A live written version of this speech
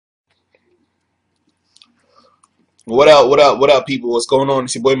What up? What up? What up, people? What's going on?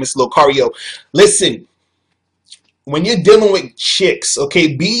 It's your boy, Mr. Locario. Listen, when you're dealing with chicks,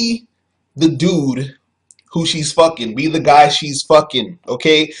 okay, be the dude who she's fucking. Be the guy she's fucking,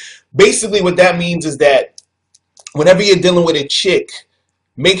 okay? Basically, what that means is that whenever you're dealing with a chick,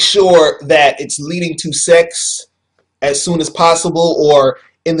 make sure that it's leading to sex as soon as possible or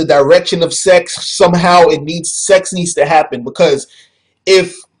in the direction of sex. Somehow sex needs to happen, because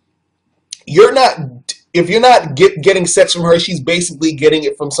if you're not getting sex from her, she's basically getting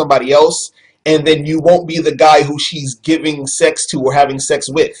it from somebody else, and then you won't be the guy who she's giving sex to or having sex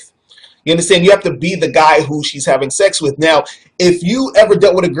with. You understand? You have to be the guy who she's having sex with. Now, if you ever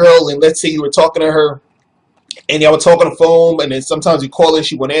dealt with a girl and let's say you were talking to her and y'all were talking on the phone, and then sometimes you call her,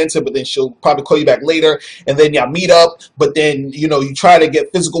 she won't answer, but then she'll probably call you back later, and then y'all meet up, but then, you know, you try to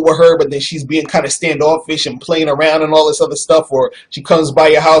get physical with her, but then she's being kind of standoffish and playing around and all this other stuff, or she comes by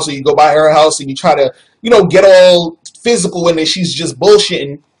your house or you go by her house and you try to, you know, get all physical, and then she's just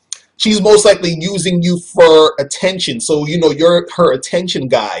bullshitting. She's most likely using you for attention. So, you know, you're her attention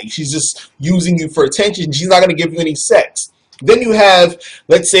guy. She's just using you for attention. She's not going to give you any sex. Then you have,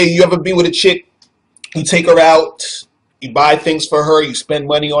 let's say you ever be with a chick, you take her out, you buy things for her, you spend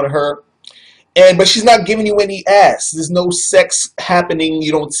money on her, but she's not giving you any ass. There's no sex happening.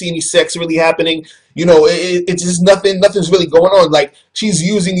 You don't see any sex really happening. You know, it's just nothing's really going on. Like, she's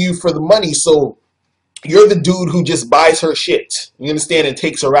using you for the money, so you're the dude who just buys her shit. You understand? And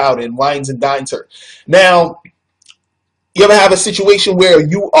takes her out and wines and dines her. Now, you ever have a situation where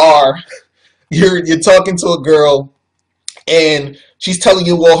you're talking to a girl and she's telling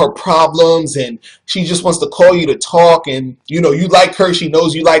you all her problems, and she just wants to call you to talk, and you know you like her, she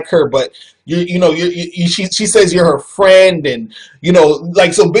knows you like her, but she says you're her friend, and you know,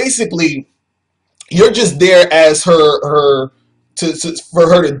 like, so basically you're just there as for her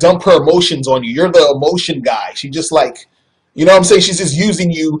to dump her emotions on you. You're the emotion guy. She just, like, you know what I'm saying? She's just using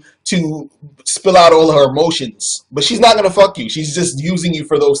you to spill out all her emotions, but she's not gonna fuck you. She's just using you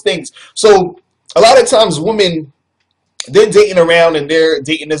for those things. So a lot of times women, they're dating around and they're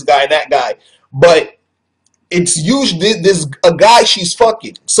dating this guy and that guy, but it's usually there's a guy she's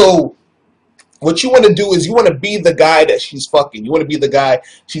fucking. So what you want to do is you want to be the guy that she's fucking. You want to be the guy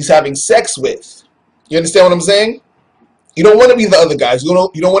she's having sex with. You understand what I'm saying? You don't want to be the other guys. You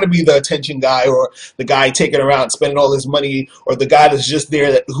don't want to be the attention guy, or the guy taking her out and spending all his money, or the guy that's just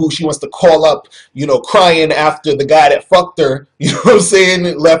there who she wants to call up, you know, crying after the guy that fucked her, you know what I'm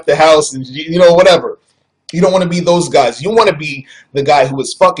saying, left the house, and, you know, whatever. You don't want to be those guys. You want to be the guy who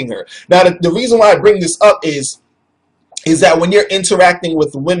is fucking her. Now, the reason why I bring this up is that when you're interacting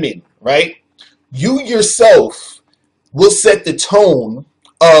with women, right, you yourself will set the tone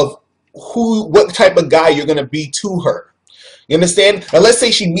of what type of guy you're going to be to her. You understand? Now, let's say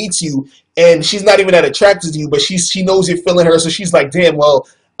she meets you and she's not even that attracted to you, but she knows you're feeling her, so she's like, damn, well,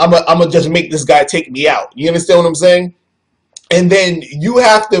 I'm gonna just make this guy take me out. You understand what I'm saying? And then you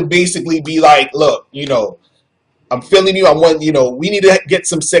have to basically be like, look, you know, I'm feeling you. We need to get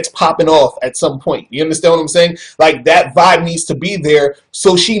some sex popping off at some point. You understand what I'm saying? Like, that vibe needs to be there,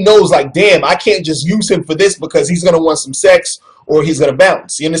 so she knows, like, damn, I can't just use him for this because he's going to want some sex or he's going to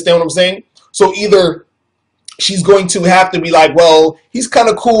bounce. You understand what I'm saying? So either she's going to have to be like, well, he's kind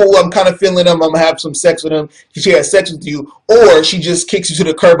of cool, I'm kind of feeling him, I'm going to have some sex with him. She has sex with you, or she just kicks you to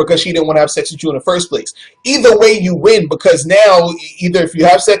the curb because she didn't want to have sex with you in the first place. Either way, you win, because now, either if you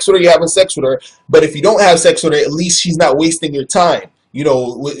have sex with her, you're having sex with her, but if you don't have sex with her, at least she's not wasting your time, you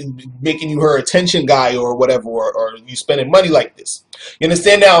know, making you her attention guy or whatever, or you spending money like this. You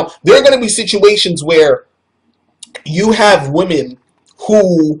understand? Now, there are going to be situations where you have women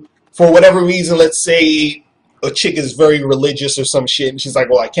who, for whatever reason, let's say a chick is very religious or some shit, and she's like,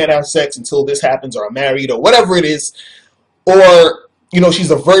 well, I can't have sex until this happens, or I'm married, or whatever it is, or, you know, she's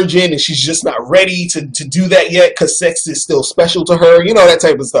a virgin and she's just not ready to do that yet because sex is still special to her, you know, that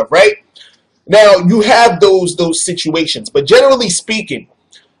type of stuff, right? Now, you have those situations, but generally speaking,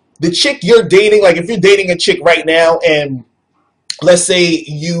 the chick you're dating, like if you're dating a chick right now and let's say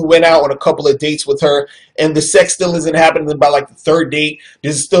you went out on a couple of dates with her and the sex still isn't happening by like the third date,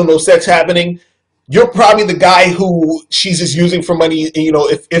 there's still no sex happening, you're probably the guy who she's just using for money. You know,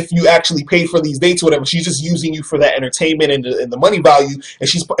 if you actually paid for these dates or whatever, she's just using you for that entertainment and the money value, and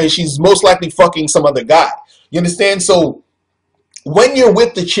she's most likely fucking some other guy. You understand? So when you're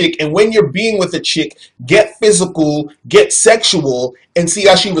with the chick and when you're being with the chick, get physical, get sexual, and see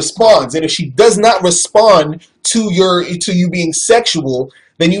how she responds. And if she does not respond to you being sexual,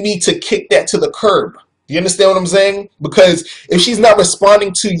 then you need to kick that to the curb. Do you understand what I'm saying? Because if she's not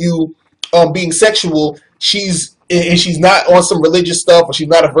responding to you being sexual, she's not on some religious stuff, or she's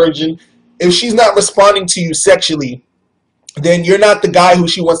not a virgin, if she's not responding to you sexually, then you're not the guy who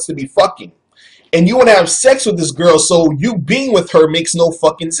she wants to be fucking. And you want to have sex with this girl, so you being with her makes no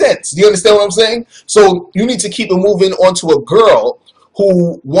fucking sense. Do you understand what I'm saying? So you need to keep it moving onto a girl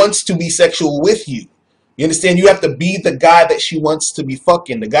who wants to be sexual with you. You understand? You have to be the guy that she wants to be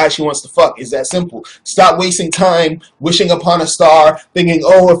fucking, the guy she wants to fuck. It's that simple. Stop wasting time wishing upon a star, thinking,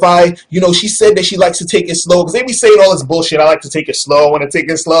 oh, if I, she said that she likes to take it slow. Because they be saying all this bullshit. I like to take it slow. I want to take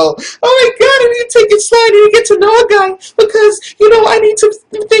it slow. Oh my God, I need to take it slow. I need to get to know a guy because, I need to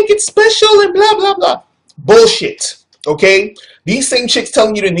think it's special and blah, blah, blah. Bullshit. Okay? These same chicks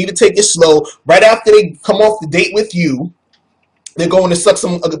telling you they need to take it slow right after they come off the date with you. They're going to suck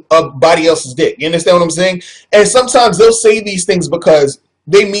somebody else's dick. You understand what I'm saying? And sometimes they'll say these things because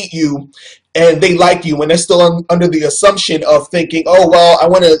they meet you and they like you, and they're still under the assumption of thinking, oh, well, I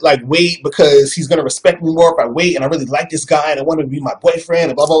want to wait because he's going to respect me more if I wait, and I really like this guy and I want to be my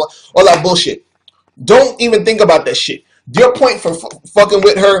boyfriend and blah, blah, blah. All that bullshit. Don't even think about that shit. Your point for fucking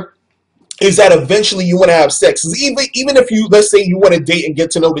with her is that eventually you want to have sex. Even if you, let's say you want to date and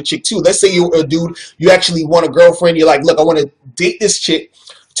get to know the chick too. Let's say you're a dude, you actually want a girlfriend. You're like, look, I want to date this chick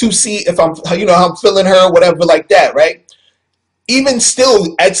to see if I'm feeling her, whatever like that, right? Even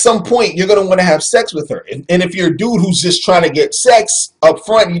still, at some point, you're going to want to have sex with her. And if you're a dude who's just trying to get sex up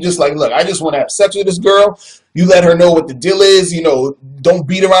front, you just like, look, I just want to have sex with this girl. You let her know what the deal is. Don't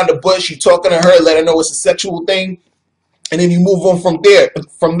beat around the bush. You talking to her, let her know it's a sexual thing. And then you move on from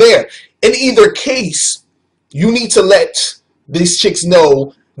there. In either case, you need to let these chicks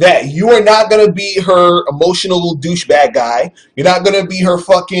know that you are not going to be her emotional douchebag guy. You're not going to be her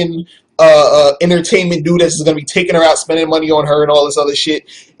fucking entertainment dude that's going to be taking her out, spending money on her and all this other shit.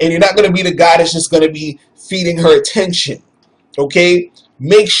 And you're not going to be the guy that's just going to be feeding her attention. Okay?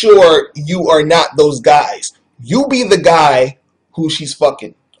 Make sure you are not those guys. You be the guy who she's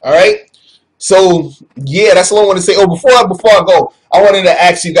fucking. All right? So, yeah, that's all I want to say. Oh, before I go, I wanted to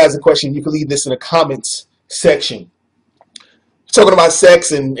ask you guys a question. You can leave this in the comments section. Talking about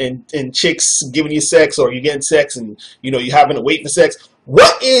sex and chicks giving you sex, or you're getting sex and, you're having to wait for sex.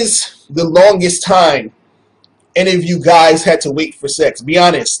 What is the longest time any of you guys had to wait for sex? Be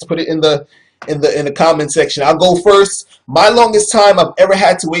honest. Put it in the comment section. I'll go first. My longest time I've ever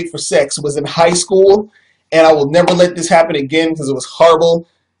had to wait for sex was in high school, and I will never let this happen again because it was horrible.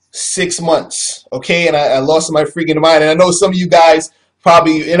 6 months, okay, and I lost my freaking mind. And I know some of you guys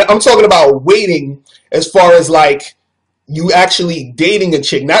probably, and I'm talking about waiting as far as you actually dating a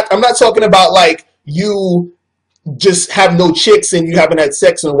chick. I'm not talking about you just have no chicks and you haven't had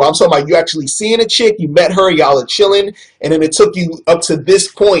sex in a while. I'm talking about you actually seeing a chick, you met her, y'all are chilling, and then it took you up to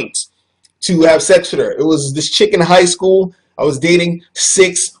this point to have sex with her. It was this chick in high school I was dating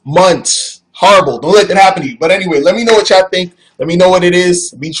 6 months. Horrible. Don't let that happen to you. But anyway, let me know what y'all think. Let me know what it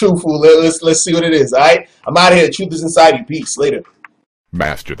is. Be truthful. Let's see what it is. All right? I'm out of here. The truth is inside you. Peace. Later.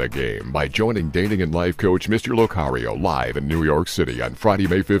 Master the game by joining dating and life coach Mr. Locario live in New York City on Friday,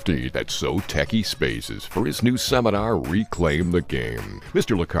 May 15th at So Techie Spaces for his new seminar, Reclaim the Game.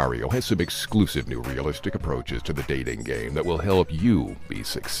 Mr. Locario has some exclusive new realistic approaches to the dating game that will help you be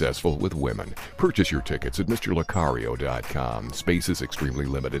successful with women. Purchase your tickets at MrLocario.com. Space is extremely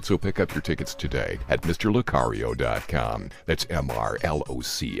limited, so pick up your tickets today at MrLocario.com. That's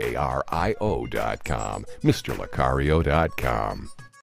MrLocario.com. MrLocario.com.